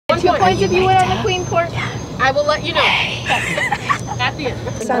2 points if you win on the queen court. I will let you know. At the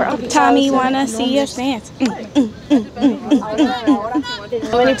end. Tommy, wanna see us dance?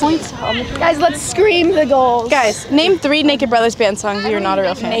 How many points? Guys, let's scream the goals. Guys, name 3 Naked Brothers band songs you're not a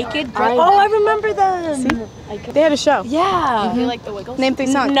real fan. Naked Brothers. Oh, I remember them. See? They had a show. Yeah. Do you like the Wiggles? Name 3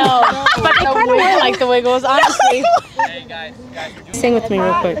 songs. No, but I kind of would like the Wiggles, honestly. Hey guys. Sing with me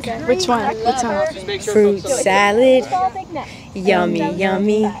real quick. Which one? What song? Fruit salad, yummy,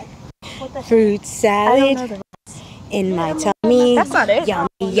 yummy. Fruit salad in my tummy. That's not it. Yummy,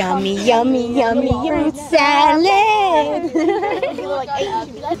 yummy, yummy, yummy, fruit salad.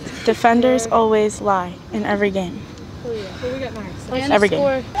 Defenders always lie in every game. Every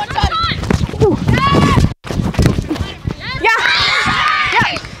game.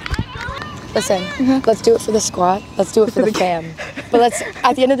 Listen, let's do it for the squad. Let's do it for the fam. But let's,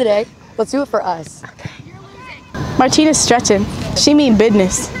 at the end of the day, let's do it for us. Martina's stretching. She mean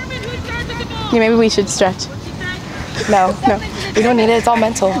business. Yeah, maybe we should stretch. No, we don't need it. It's all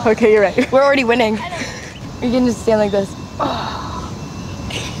mental. Okay, you're right. We're already winning. You can just stand like this.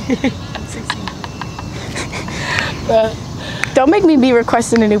 Don't make me be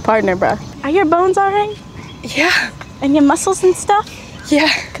requesting a new partner, bro. Are your bones all right? Yeah. And your muscles and stuff? Yeah.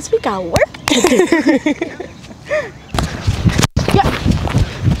 Because we got work. Yeah.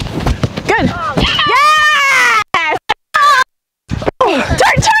 Good. Yes!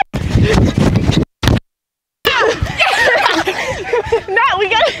 Turn! No, we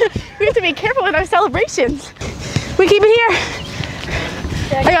have to be careful with our celebrations. We keep it here.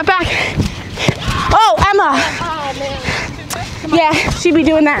 I got back. Oh, Emma. Oh, man. Yeah, she'd be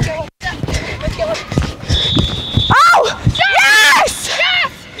doing that. Oh! Yes!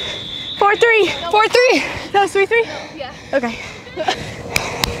 Yes! 4-3. 4-3. That was 3-3? Yeah. Okay.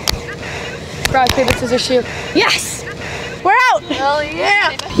 Rock, paper, scissors, shoot. Yes! We're out! Oh,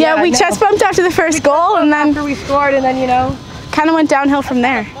 yeah. Yeah, we chest bumped after the first goal and then After we scored, and then, kind of went downhill from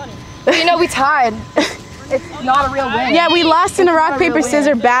there. we tied. It's not a real win. Yeah, we lost in a rock, paper,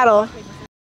 scissors battle.